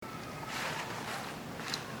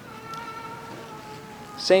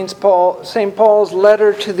St. Paul's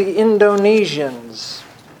letter to the Indonesians.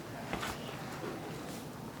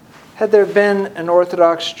 Had there been an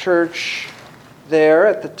Orthodox church there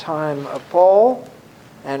at the time of Paul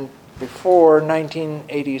and before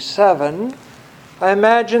 1987, I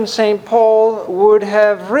imagine St. Paul would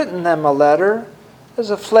have written them a letter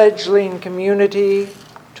as a fledgling community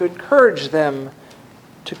to encourage them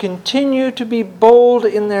to continue to be bold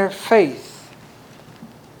in their faith.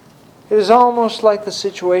 It is almost like the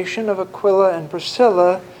situation of Aquila and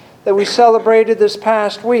Priscilla that we celebrated this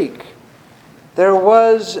past week. There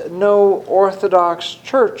was no Orthodox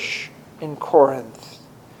church in Corinth,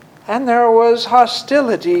 and there was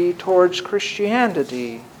hostility towards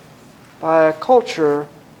Christianity by a culture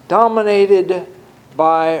dominated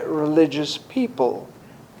by religious people.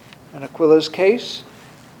 In Aquila's case,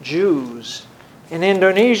 Jews. In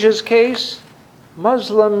Indonesia's case,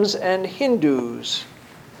 Muslims and Hindus.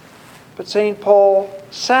 But St. Paul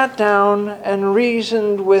sat down and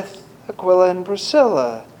reasoned with Aquila and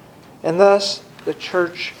Priscilla, and thus the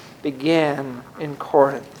church began in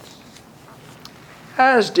Corinth.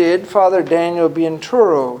 As did Father Daniel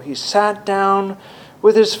Bienturo. He sat down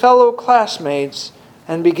with his fellow classmates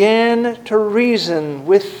and began to reason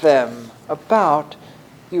with them about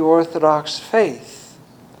the Orthodox faith.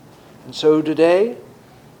 And so today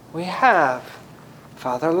we have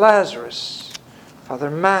Father Lazarus,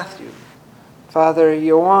 Father Matthew, Father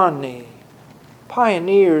Ioanni,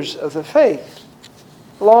 pioneers of the faith,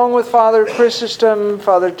 along with Father Chrysostom,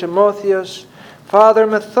 Father Timotheus, Father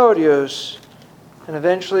Methodius, and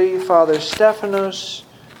eventually Father Stephanos,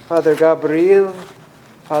 Father Gabriel,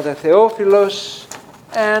 Father Theophilos,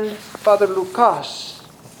 and Father Lucas.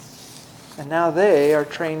 And now they are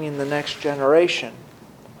training the next generation.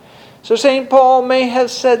 So St. Paul may have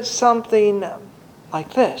said something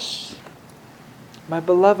like this: "My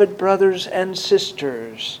beloved brothers and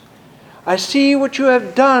sisters, I see what you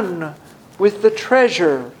have done with the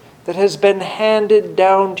treasure that has been handed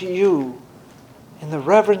down to you, in the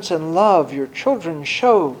reverence and love your children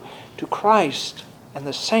show to Christ and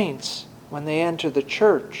the saints when they enter the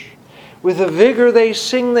church. With the vigor they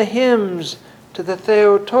sing the hymns to the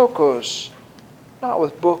Theotokos, not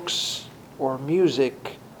with books or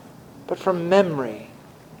music, but from memory,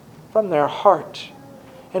 from their heart,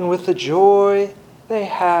 and with the joy they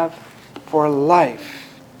have for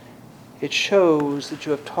life. It shows that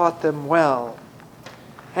you have taught them well.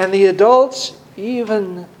 And the adults,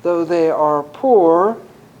 even though they are poor,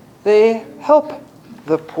 they help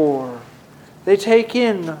the poor. They take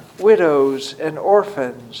in widows and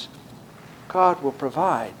orphans. God will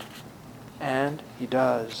provide, and He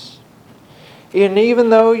does. And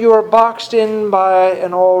even though you are boxed in by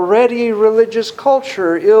an already religious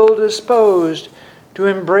culture, ill-disposed to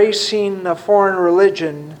embracing a foreign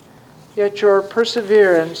religion, yet your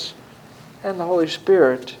perseverance and the Holy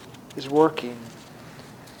Spirit is working.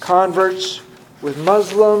 Converts with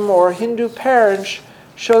Muslim or Hindu parents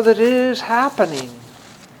show that it is happening.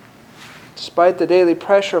 Despite the daily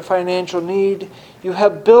pressure of financial need, you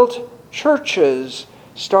have built churches,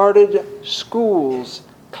 started schools,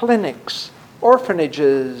 clinics,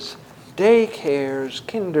 orphanages, daycares,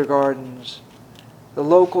 kindergartens. The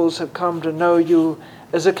locals have come to know you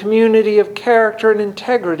as a community of character and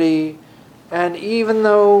integrity, and even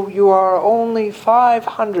though you are only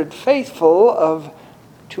 500 faithful of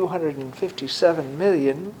 257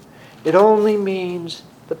 million, it only means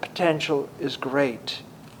the potential is great.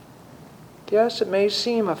 Yes, it may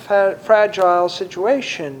seem a fragile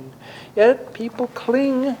situation, yet people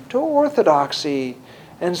cling to orthodoxy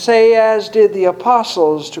and say, as did the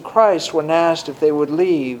apostles to Christ when asked if they would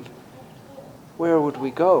leave, "Where would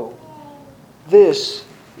we go?" This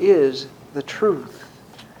is the truth.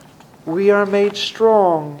 We are made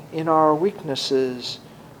strong in our weaknesses.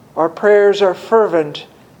 Our prayers are fervent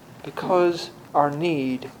because our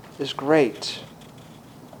need is great.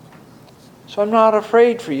 So I'm not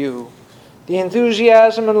afraid for you. The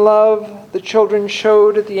enthusiasm and love the children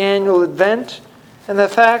showed at the annual Advent and the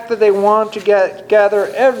fact that they want to gather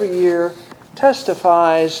every year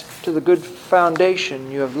testifies to the good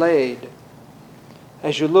foundation you have laid.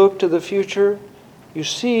 As you look to the future, you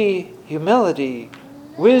see humility,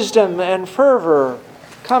 wisdom, and fervor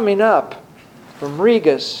coming up from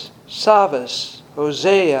Regus, Savas,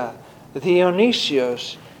 Hosea,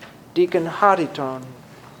 Dionysios, Deacon Hariton,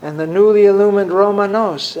 and the newly illumined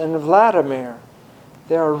Romanos and Vladimir.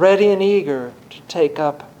 They are ready and eager to take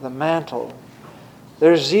up the mantle.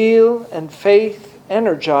 Their zeal and faith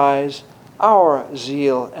energize our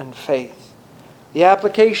zeal and faith. The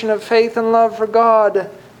application of faith and love for God,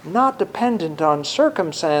 not dependent on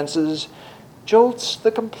circumstances, jolts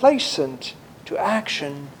the complacent to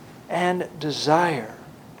action and desire.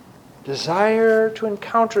 Desire to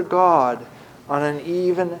encounter God on an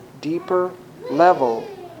even deeper level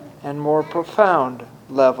and more profound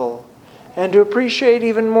level, and to appreciate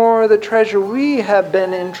even more the treasure we have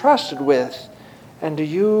been entrusted with, and to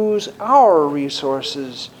use our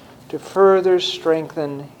resources to further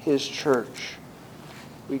strengthen His church.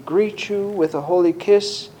 We greet you with a holy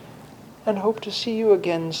kiss and hope to see you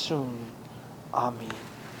again soon. Amen.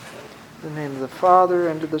 In the name of the Father,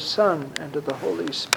 and of the Son, and of the Holy Spirit.